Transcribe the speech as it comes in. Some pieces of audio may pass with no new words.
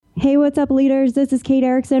Hey, what's up, leaders? This is Kate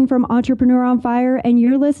Erickson from Entrepreneur on Fire, and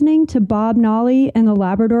you're listening to Bob Nolly and the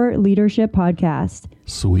Labrador Leadership Podcast.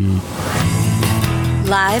 Sweet.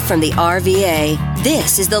 Live from the RVA,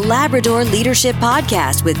 this is the Labrador Leadership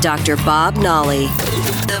Podcast with Dr. Bob Nolly.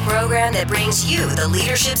 The program that brings you the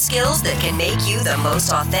leadership skills that can make you the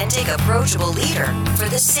most authentic, approachable leader for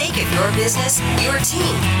the sake of your business, your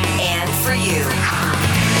team, and for you.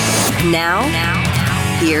 Now,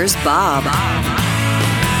 here's Bob.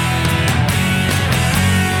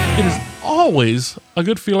 It is always a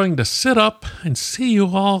good feeling to sit up and see you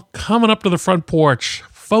all coming up to the front porch.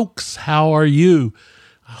 Folks, how are you?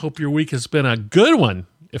 I hope your week has been a good one,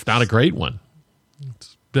 if not a great one.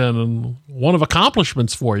 It's been one of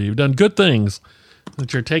accomplishments for you. You've done good things,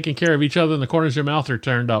 that you're taking care of each other and the corners of your mouth are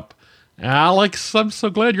turned up. Alex, I'm so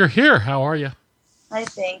glad you're here. How are you? Hi,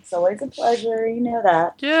 thanks. Always a pleasure. You know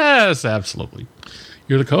that. Yes, absolutely.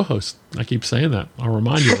 You're the co-host. I keep saying that. I'll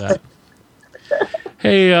remind you of that.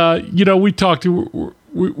 Hey, we talked to,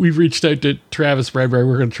 we've reached out to Travis Bradbury.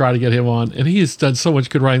 We're going to try to get him on. And he has done so much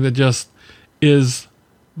good writing that just is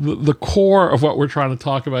the core of what we're trying to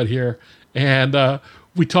talk about here. And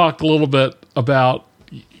we talked a little bit about,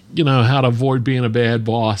 how to avoid being a bad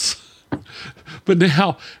boss. But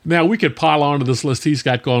now we could pile onto this list he's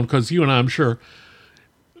got going, because you and I, I'm sure,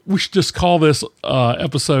 we should just call this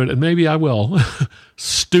episode, and maybe I will,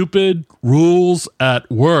 Stupid Rules at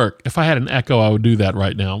Work. If I had an echo, I would do that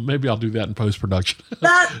right now. Maybe I'll do that in post-production.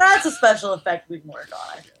 That's a special effect we can work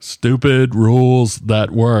on. Stupid rules that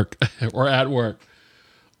work, or at work.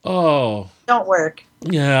 Oh. Don't work.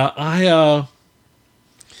 Yeah, I'm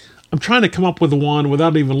trying to come up with one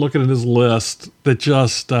without even looking at his list that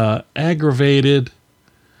just aggravated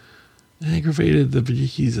the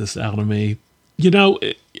bejesus out of me.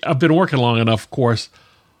 I've been working long enough, of course.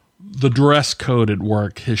 The dress code at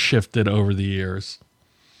work has shifted over the years.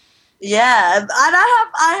 Yeah, and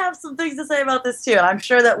I have some things to say about this too. And I'm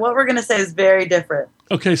sure that what we're going to say is very different.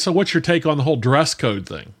 Okay, so what's your take on the whole dress code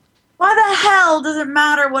thing? Why the hell does it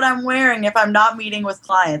matter what I'm wearing if I'm not meeting with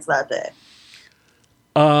clients that day?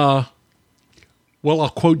 Well, I'll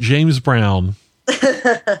quote James Brown.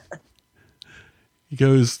 He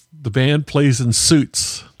goes, "The band plays in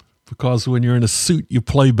suits, because when you're in a suit, you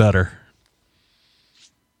play better."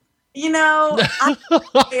 I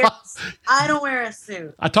don't wear a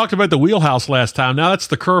suit. I talked about the wheelhouse last time. Now that's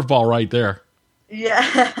the curveball right there.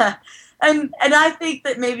 Yeah. And I think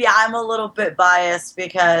that maybe I'm a little bit biased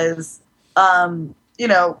because, I'm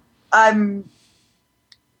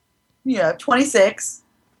 26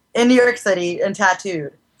 in New York City and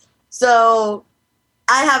tattooed. So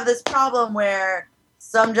I have this problem where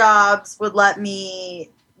some jobs would let me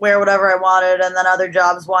wear whatever I wanted, and then other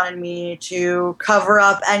jobs wanted me to cover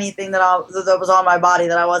up anything that was on my body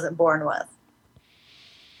that I wasn't born with.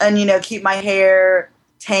 And, keep my hair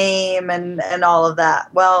tame and all of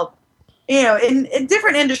that. Well, in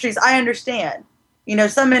different industries, I understand.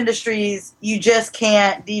 Some industries, you just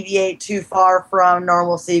can't deviate too far from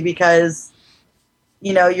normalcy because,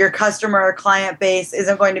 your customer or client base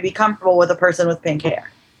isn't going to be comfortable with a person with pink hair.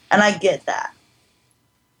 And I get that.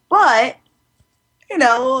 But,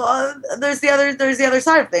 there's the other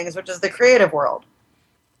side of things, which is the creative world.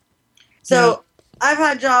 So I've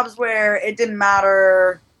had jobs where it didn't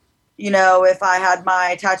matter, if I had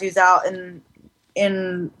my tattoos out in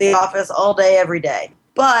the office all day, every day.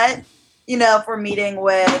 But, if we're meeting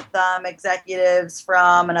with executives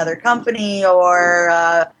from another company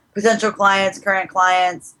or potential clients, current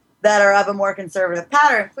clients that are of a more conservative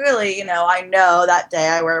pattern, clearly, I know that day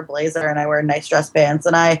I wear a blazer and I wear nice dress pants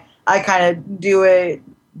and I kind of do it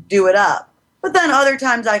up. But then other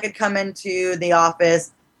times I could come into the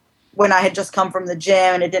office when I had just come from the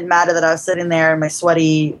gym and it didn't matter that I was sitting there in my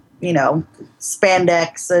sweaty,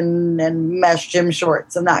 spandex and mesh gym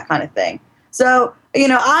shorts and that kind of thing. So,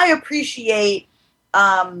 I appreciate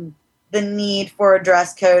the need for a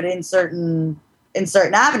dress code in certain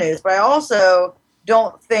avenues, but I also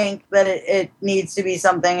don't think that it needs to be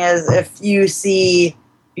something as if you see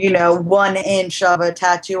 1 inch of a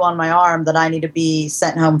tattoo on my arm that I need to be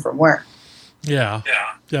sent home from work. Yeah,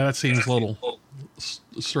 that seems a little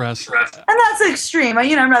stress. And that's extreme.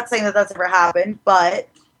 I'm not saying that that's ever happened, but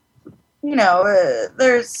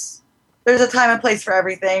there's a time and place for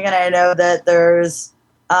everything, and I know that there's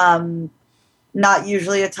not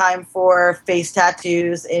usually a time for face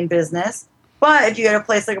tattoos in business. But if you go to a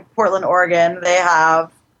place like Portland, Oregon, they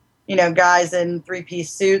have, guys in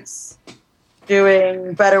 3-piece suits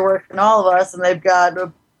doing better work than all of us, and they've got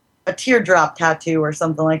a teardrop tattoo or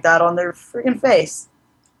something like that on their freaking face.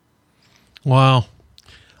 Wow.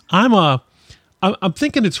 I'm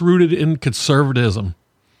thinking it's rooted in conservatism.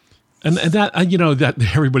 And that,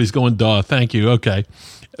 that everybody's going, duh, thank you. Okay.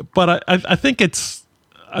 But I think it's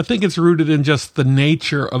rooted in just the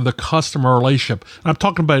nature of the customer relationship. I'm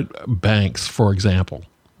talking about banks, for example.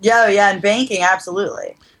 Yeah, and banking,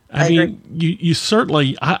 absolutely. I mean, you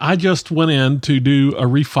certainly, I just went in to do a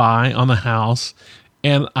refi on the house,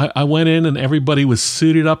 and I went in and everybody was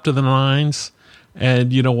suited up to the nines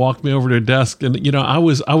and, walked me over to a desk. And, I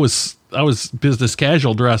was business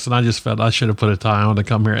casual dressed, and I just felt I should have put a tie on to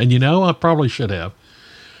come here. And, I probably should have.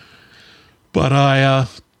 But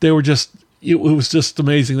they were just, it was just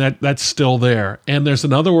amazing that that's still there. And there's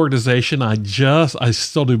another organization I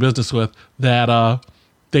still do business with that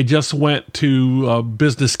they just went to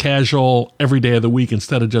business casual every day of the week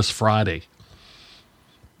instead of just Friday,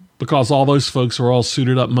 because all those folks were all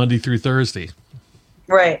suited up Monday through Thursday.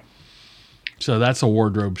 Right. So that's a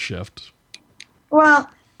wardrobe shift. Well,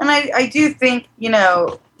 and I do think,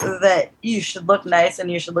 that you should look nice and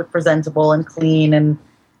you should look presentable and clean and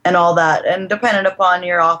all that. And dependent upon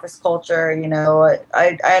your office culture,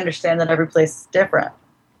 I understand that every place is different.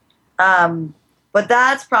 But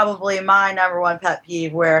that's probably my number one pet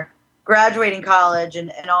peeve, where graduating college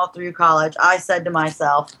and all through college, I said to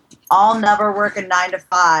myself, I'll never work a 9 to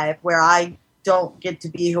 5 where I don't get to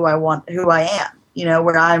be who I am,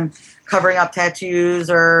 where I'm covering up tattoos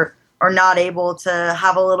or not able to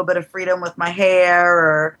have a little bit of freedom with my hair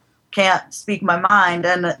or can't speak my mind.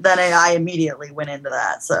 And then I immediately went into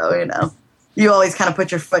that. So, you always kind of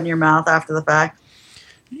put your foot in your mouth after the fact.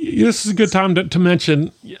 This is a good time to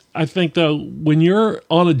mention, I think, though, when you're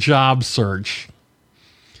on a job search,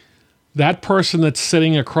 that person that's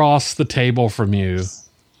sitting across the table from you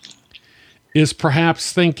is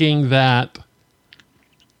perhaps thinking that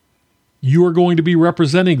you are going to be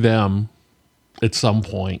representing them at some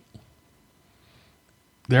point.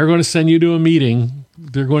 They're going to send you to a meeting.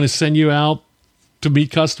 They're going to send you out to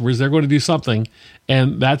meet customers. They're going to do something.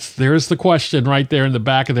 And there's the question right there in the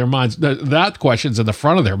back of their minds. That question's in the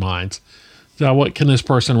front of their minds. So what can this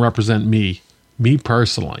person represent me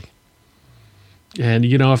personally? And,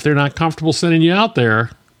 if they're not comfortable sending you out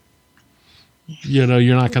there, you're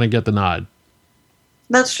not going to get the nod.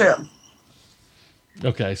 That's true.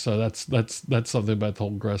 Okay. So that's something about the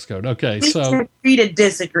whole dress code. Okay. So we're free to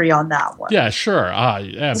disagree on that one. Yeah, sure.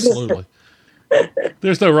 Absolutely.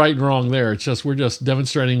 There's no right and wrong there. It's just we're just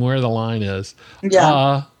demonstrating where the line is.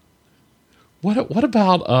 Yeah. What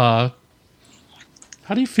about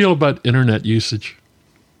how do you feel about internet usage?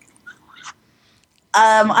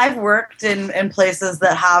 I've worked in places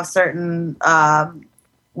that have certain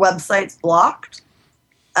websites blocked.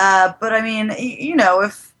 But I mean,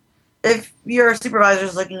 if your supervisor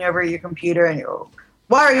is looking over at your computer and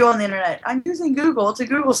why are you on the internet? I'm using Google to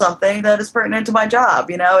Google something that is pertinent to my job.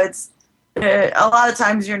 It's a lot of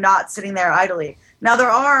times you're not sitting there idly. Now, there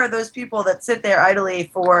are those people that sit there idly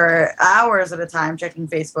for hours at a time checking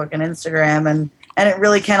Facebook and Instagram, and it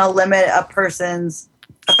really can limit a person's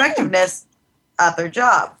effectiveness at their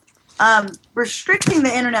job. Restricting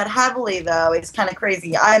the internet heavily, though, is kind of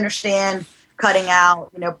crazy. I understand cutting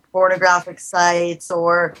out, pornographic sites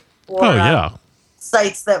or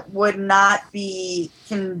sites that would not be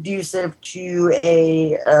conducive to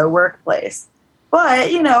a workplace.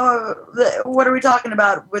 But, what are we talking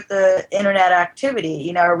about with the internet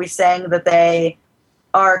activity? Are we saying that they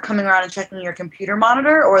are coming around and checking your computer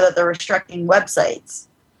monitor, or that they're restricting websites?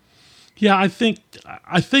 Yeah, I think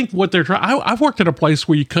what they're trying. I've worked at a place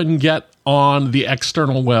where you couldn't get on the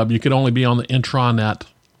external web; you could only be on the intranet.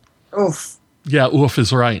 Oof. Yeah, oof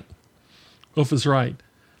is right. Oof is right.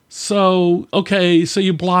 So so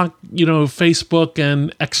you block Facebook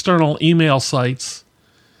and external email sites.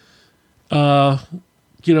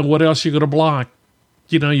 What else you going to block?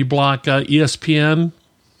 You block ESPN.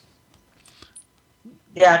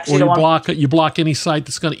 Yeah, or you block any site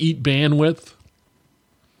that's going to eat bandwidth.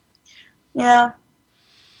 Yeah,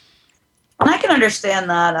 and I can understand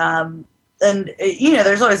that. And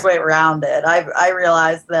there's always a way around it. I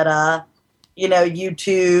realized that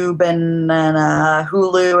YouTube and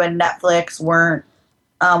Hulu and Netflix weren't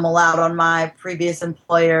allowed on my previous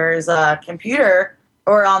employer's computer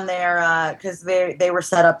or on their because they were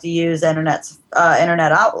set up to use Internet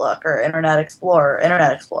Outlook or Internet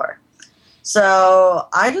Explorer. So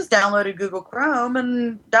I just downloaded Google Chrome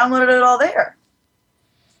and downloaded it all there.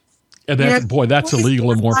 And that's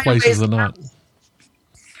illegal in more places than not.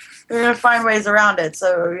 You're going to find ways around it.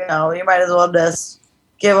 So, you might as well just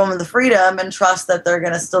give them the freedom and trust that they're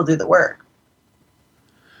going to still do the work.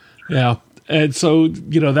 Yeah. And so,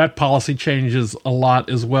 that policy changes a lot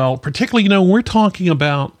as well. Particularly, when we're talking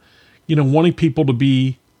about, wanting people to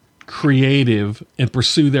be creative and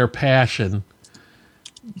pursue their passion.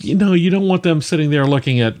 you know, you don't want them sitting there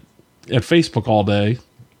looking at Facebook all day,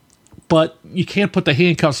 but you can't put the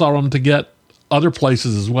handcuffs on them to get other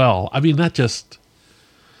places as well. I mean, that's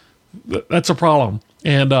a problem.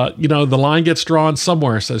 And, you know, the line gets drawn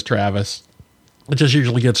somewhere, says Travis. It just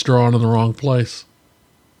usually gets drawn in the wrong place.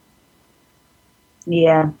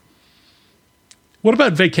 Yeah. What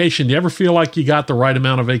about vacation? Do you ever feel like you got the right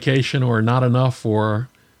amount of vacation or not enough, or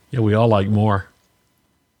we all like more?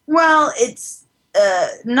 Well, it's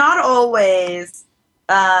not always,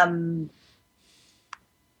 it's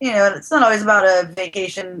not always about a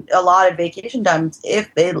vacation, a lot of vacation time,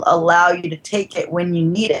 if they allow you to take it when you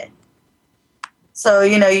need it. So,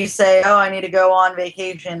 you know, you say, oh, I need to go on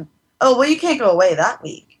vacation. Oh, well, you can't go away that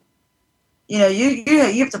week. You know, you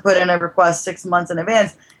have to put in a request 6 months in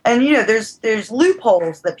advance. And, you know, there's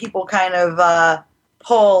loopholes that people kind of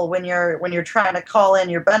pull when you're trying to call in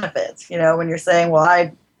your benefits. You know, when you're saying, well,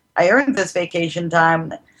 I earned this vacation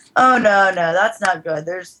time. Oh, no, that's not good.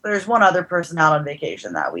 There's one other person out on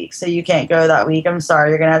vacation that week, so you can't go that week. I'm sorry,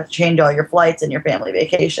 you're going to have to change all your flights and your family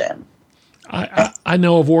vacation. I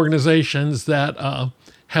know of organizations that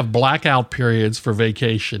have blackout periods for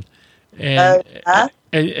vacation. And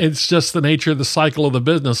it's just the nature of the cycle of the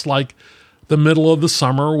business, like the middle of the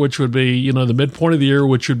summer, which would be, you know, the midpoint of the year,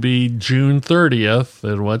 which would be June 30th.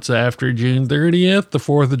 And what's after June 30th? The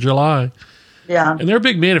 4th of July. Yeah. And there are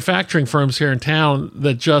big manufacturing firms here in town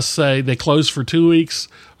that just say they close for 2 weeks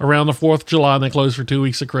around the 4th of July and they close for 2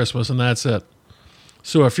 weeks at Christmas, and that's it.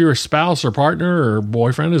 So if your spouse or partner or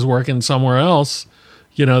boyfriend is working somewhere else,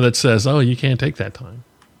 you know, that says, oh, you can't take that time,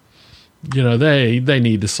 you know, they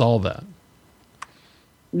need to solve that.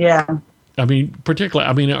 Yeah. I mean,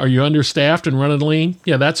 particularly, are you understaffed and running lean?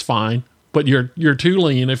 Yeah, that's fine. But you're too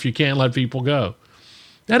lean if you can't let people go.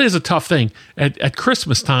 That is a tough thing. At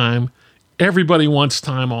Christmas time, everybody wants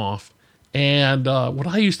time off. And what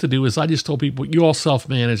I used to do is I just told people, you all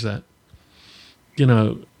self-manage that. You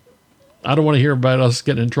know, I don't want to hear about us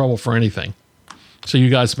getting in trouble for anything. So you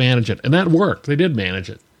guys manage it. And that worked. They did manage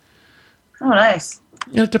it. Oh, nice.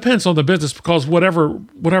 And it depends on the business, because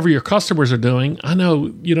whatever your customers are doing, I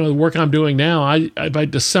know, you know, the work I'm doing now, I by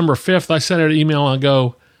December 5th, I sent out an email and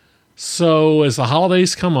go, so as the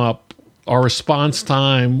holidays come up, our response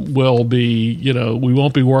time will be, you know, we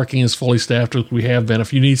won't be working as fully staffed as we have been.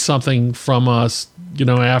 If you need something from us, you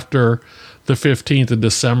know, after the 15th of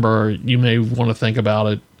December, you may want to think about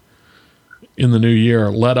it in the new year.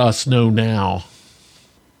 Let us know now.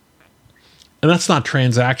 And that's not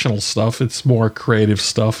transactional stuff. It's more creative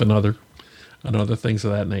stuff and other things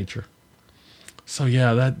of that nature. So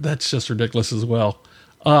yeah, that's just ridiculous as well.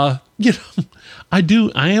 You know,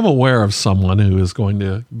 I am aware of someone who is going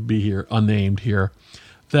to be here, unnamed here,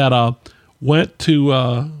 that went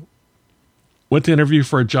to interview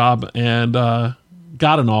for a job and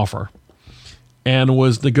got an offer and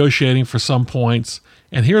was negotiating for some points.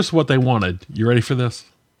 And here's what they wanted. You ready for this?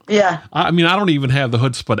 Yeah. I mean, I don't even have the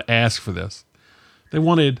chutzpah to ask for this. They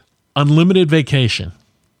wanted unlimited vacation.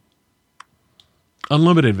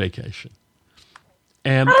 Unlimited vacation.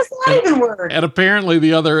 And how does that even work? And apparently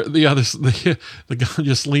the guy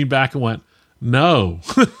just leaned back and went, no.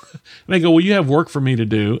 And they go, well, you have work for me to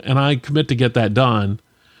do, and I commit to get that done,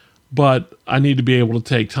 but I need to be able to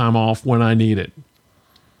take time off when I need it.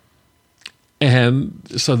 And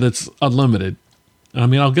so that's unlimited. I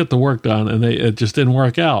mean, I'll get the work done, and it just didn't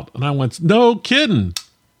work out. And I went, no kidding.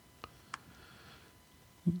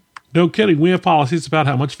 No kidding. We have policies about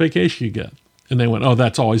how much vacation you get. And they went, oh,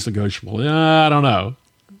 that's always negotiable. I don't know.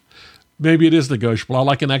 Maybe it is negotiable. I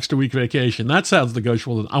like an extra week vacation. That sounds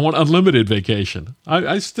negotiable. I want unlimited vacation.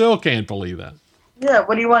 I still can't believe that. Yeah,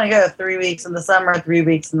 what do you want to go? 3 weeks in the summer, 3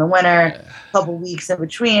 weeks in the winter, a couple weeks in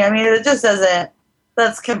between. I mean, it just doesn't,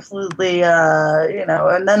 that's completely, you know,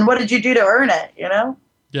 and then what did you do to earn it, you know?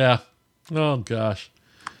 Yeah. Oh, gosh.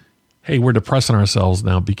 Hey, we're depressing ourselves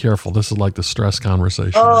now. Be careful. This is like the stress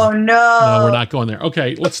conversation. Oh, no. No, we're not going there.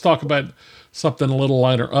 Okay, let's talk about something a little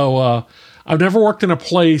lighter. I've never worked in a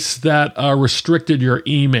place that restricted your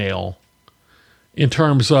email in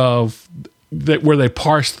terms of that, where they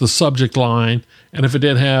parsed the subject line, and if it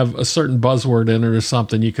didn't have a certain buzzword in it or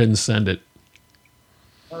something, you couldn't send it.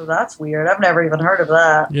 Oh, that's weird. I've never even heard of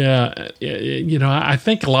that. Yeah, you know, I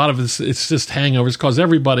think a lot of it's just hangovers, because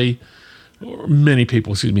everybody, many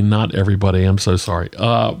people, excuse me, not everybody, I'm so sorry,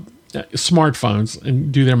 smartphones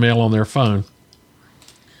and do their mail on their phone.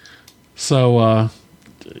 So,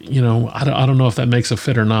 you know, I don't know if that makes a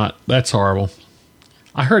fit or not. That's horrible.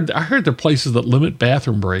 I heard there are places that limit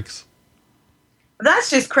bathroom breaks.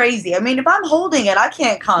 That's just crazy. I mean, if I'm holding it, I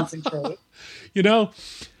can't concentrate. You know,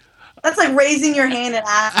 That's like raising your hand and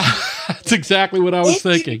asking. That's exactly what I was if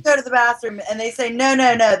thinking. you go to the bathroom and they say, no,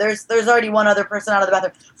 there's already one other person out of the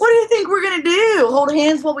bathroom. What do you think we're going to do? Hold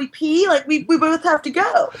hands while we pee? Like, we both have to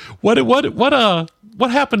go. What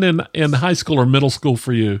happened in high school or middle school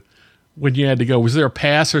for you when you had to go? Was there a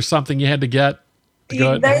pass or something you had to get?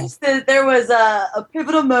 There was a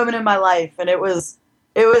pivotal moment in my life, and it was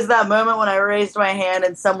that moment when I raised my hand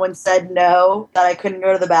and someone said no, that I couldn't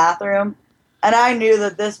go to the bathroom. And I knew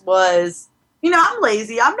that this was, I'm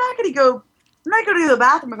lazy. I'm not going to go to the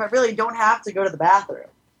bathroom if I really don't have to go to the bathroom.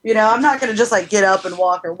 I'm not going to just like get up and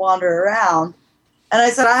walk or wander around. And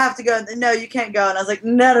I said, I have to go. No, you can't go. And I was like,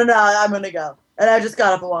 no, I'm going to go. And I just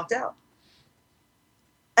got up and walked out.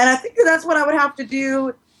 And I think that's what I would have to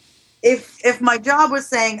do if my job was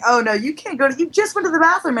saying, oh, no, you can't go. You just went to the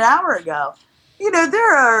bathroom an hour ago.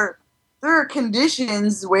 There are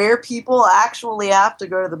conditions where people actually have to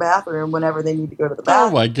go to the bathroom whenever they need to go to the bathroom.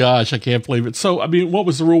 Oh my gosh, I can't believe it. So, I mean, what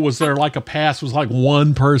was the rule? Was there like a pass? Was like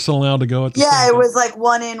one person allowed to go at the same time? Yeah, it was like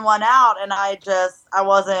one in, one out, and I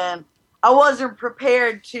wasn't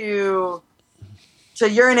prepared to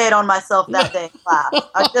urinate on myself that day in class.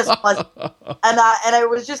 I just wasn't. And it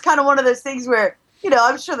was just kind of one of those things where,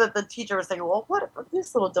 I'm sure that the teacher was thinking, well, what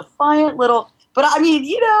this little defiant little, but I mean,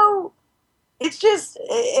 it's just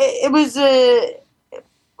it was a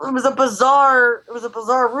bizarre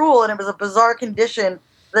rule, and it was a bizarre condition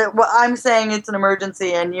that what I'm saying it's an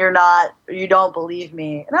emergency and you don't believe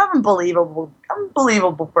me, and I'm a believable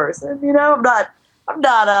person, I'm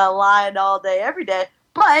not lying all day every day,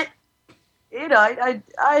 but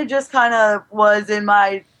I just kind of was in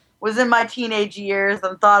my teenage years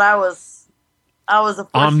and thought I was a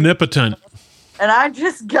omnipotent. And I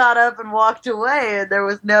just got up and walked away, and there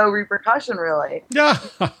was no repercussion, really. Yeah.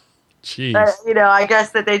 Jeez. I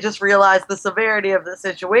guess that they just realized the severity of the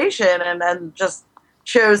situation and just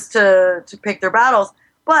chose to pick their battles.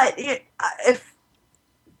 But if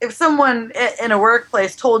someone in a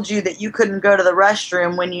workplace told you that you couldn't go to the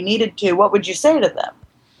restroom when you needed to, what would you say to them?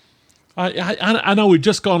 I know we've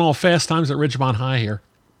just gone all fast times at Ridgemont High here.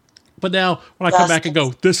 But now when I come back and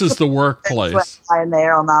go, this is the workplace. I'm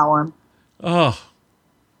there on that one. Oh,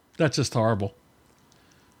 that's just horrible.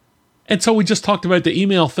 And so we just talked about the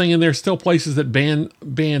email thing, and there's still places that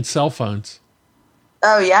ban cell phones.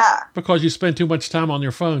 Oh, yeah. Because you spend too much time on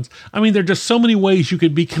your phones. I mean, there are just so many ways you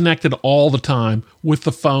could be connected all the time with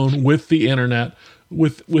the phone, with the internet,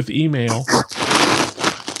 with email.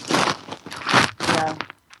 Yeah.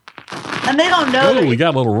 And they don't know. Oh, we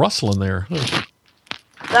got a little rustle in there.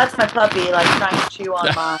 That's my puppy, like, trying to chew on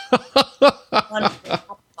my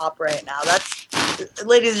pop right now. That's,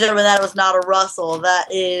 ladies and gentlemen, that was not a rustle. That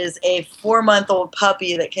is a 4-month-old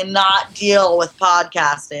puppy that cannot deal with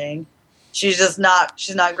podcasting. She's not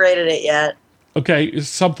great at it yet. Okay, at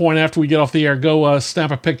some point after we get off the air, go snap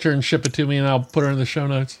a picture and ship it to me, and I'll put her in the show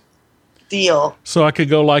notes. Deal. So I could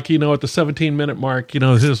go like, at the 17-minute mark,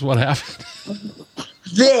 this is what happened.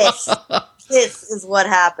 This is what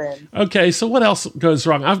happened. Okay, so what else goes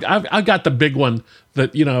wrong? I've got the big one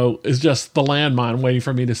that, is just the landmine waiting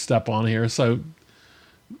for me to step on here. So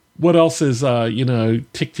what else is,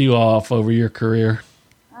 ticked you off over your career?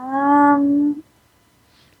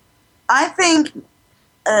 I think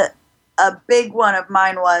a big one of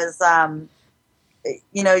mine was,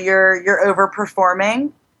 you're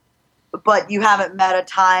overperforming, but you haven't met a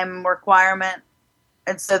time requirement.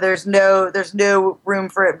 And so there's no room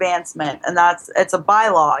for advancement, and it's a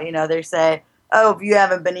bylaw. They say, oh, if you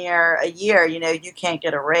haven't been here a year, you can't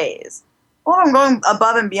get a raise. Well, I'm going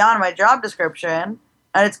above and beyond my job description,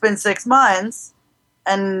 and it's been 6 months,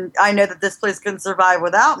 and I know that this place can survive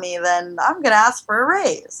without me. Then I'm going to ask for a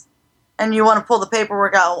raise. And you want to pull the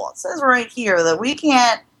paperwork out. Well, it says right here that we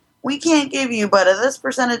can't give you but this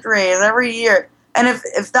percentage raise every year. And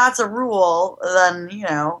if that's a rule, then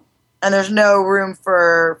and there's no room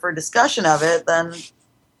for discussion of it, then,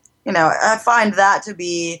 I find that to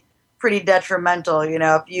be pretty detrimental.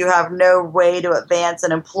 If you have no way to advance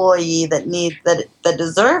an employee that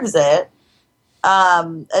deserves it,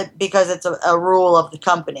 because it's a rule of the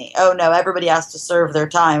company. Oh no, everybody has to serve their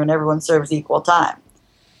time, and everyone serves equal time.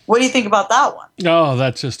 What do you think about that one? Oh,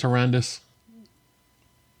 that's just horrendous.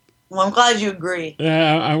 Well, I'm glad you agree.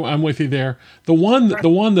 Yeah, I'm with you there. The one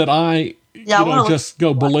that I just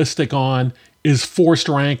go ballistic on is forced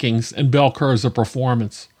rankings and bell curves of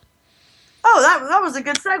performance. Oh, that was a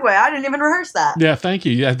good segue. I didn't even rehearse that. Yeah, thank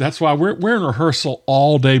you. Yeah, that's why we're in rehearsal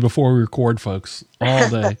all day before we record, folks. All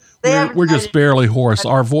day. we're just barely hoarse.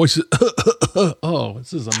 Our voices. Oh,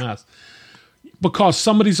 this is a mess. Because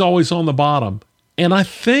somebody's always on the bottom, and I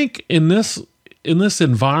think in this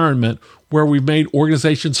environment, where we've made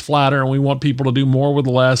organizations flatter and we want people to do more with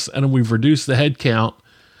less, and we've reduced the head count,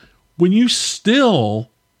 when it's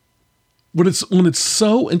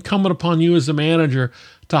so incumbent upon you as a manager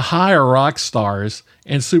to hire rock stars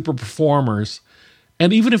and super performers,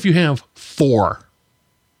 and even if you have four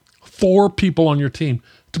people on your team,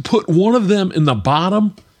 to put one of them in the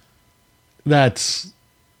bottom, there's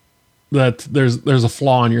a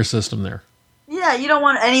flaw in your system there. Yeah, you don't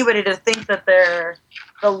want anybody to think that they're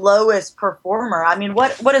the lowest performer. I mean,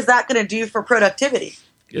 what is that going to do for productivity?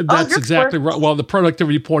 That's exactly right. Well, the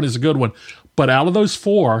productivity point is a good one. But out of those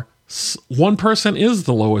four, one person is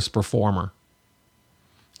the lowest performer.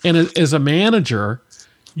 And as a manager,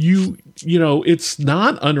 you know, it's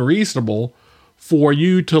not unreasonable for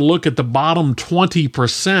you to look at the bottom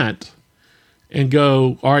 20% and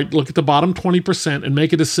go, all right, look at the bottom 20% and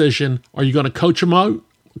make a decision. Are you going to coach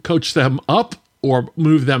them up, or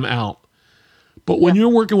move them out? But when you're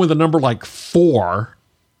working with a number like 4,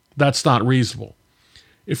 that's not reasonable.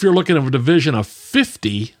 If you're looking at a division of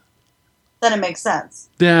 50, then it makes sense.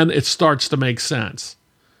 Then it starts to make sense.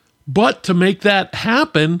 But to make that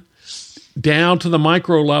happen, down to the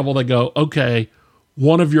micro level, they go, okay,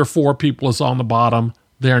 one of your 4 people is on the bottom.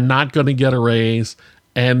 They're not going to get a raise,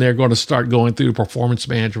 and they're going to start going through a performance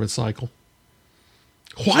management cycle.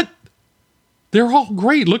 What? They're all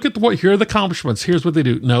great. Look at here are the accomplishments. Here's what they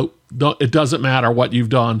do. No, it doesn't matter what you've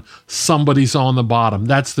done. Somebody's on the bottom.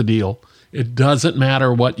 That's the deal. It doesn't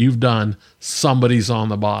matter what you've done. Somebody's on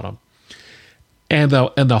the bottom. And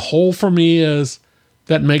the whole for me is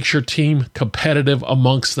that makes your team competitive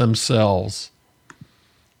amongst themselves.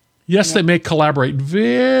 Yes, they may collaborate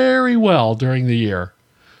very well during the year.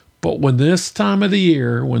 But when this time of the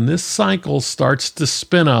year, when this cycle starts to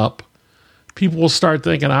spin up, people will start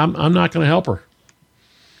thinking, I'm not going to help her.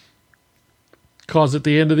 Because at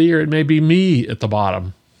the end of the year, it may be me at the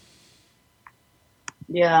bottom.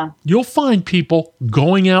 Yeah. You'll find people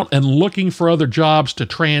going out and looking for other jobs to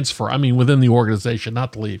transfer. I mean, within the organization,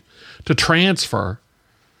 not to leave. To transfer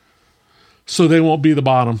so they won't be the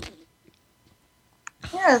bottom.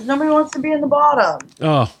 Yes, nobody wants to be in the bottom.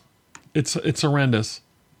 Oh, it's horrendous.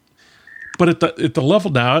 But at the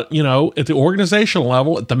level now, you know, at the organizational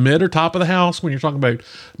level, at the mid or top of the house, when you're talking about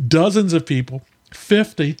dozens of people,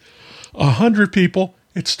 50, 100 people,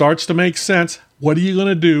 it starts to make sense. What are you going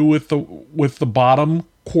to do with the bottom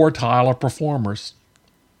quartile of performers?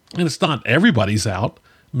 And it's not everybody's out.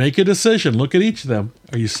 Make a decision. Look at each of them.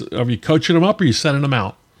 Are you coaching them up, or are you sending them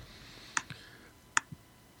out?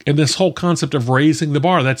 And this whole concept of raising the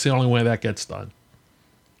bar, that's the only way that gets done.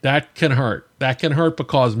 That can hurt. That can hurt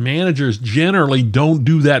because managers generally don't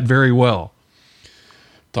do that very well.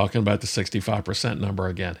 Talking about the 65% number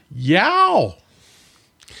again. Yow!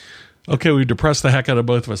 Okay, we've depressed the heck out of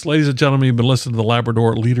both of us. Ladies and gentlemen, you've been listening to the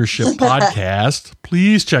Labrador Leadership Podcast.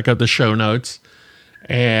 Please check out the show notes,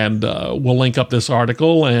 and we'll link up this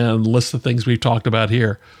article and list the things we've talked about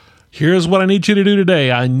here. Here's what I need you to do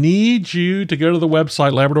today. I need you to go to the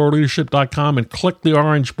website, LabradorLeadership.com, and click the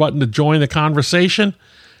orange button to join the conversation,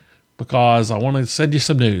 because I want to send you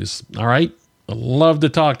some news. All right? I'd love to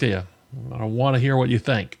talk to you. I want to hear what you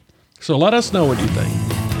think. So let us know what you think.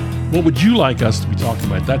 What would you like us to be talking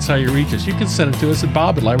about? That's how you reach us. You can send it to us at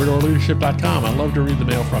bob@LabradorLeadership.com. I love to read the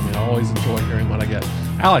mail from you. I always enjoy hearing what I get.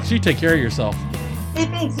 Alex, you take care of yourself. Hey,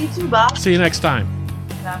 thanks. You too, Bob. See you next time.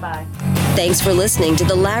 Bye-bye. Thanks for listening to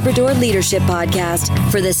the Labrador Leadership Podcast.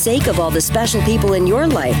 For the sake of all the special people in your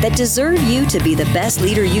life that deserve you to be the best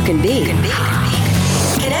leader you can be.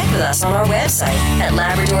 Connect with us on our website at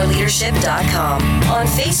LabradorLeadership.com, on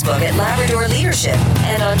Facebook at Labrador Leadership,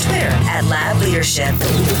 and on Twitter at Lab Leadership.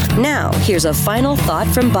 Now, here's a final thought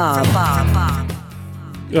from Bob.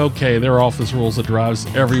 Okay, there are office rules that drives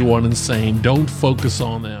everyone insane. Don't focus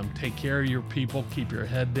on them. Take care of your people. Keep your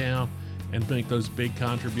head down and make those big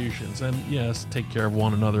contributions. And yes, take care of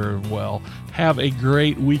one another as well. Have a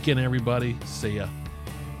great weekend, everybody. See ya.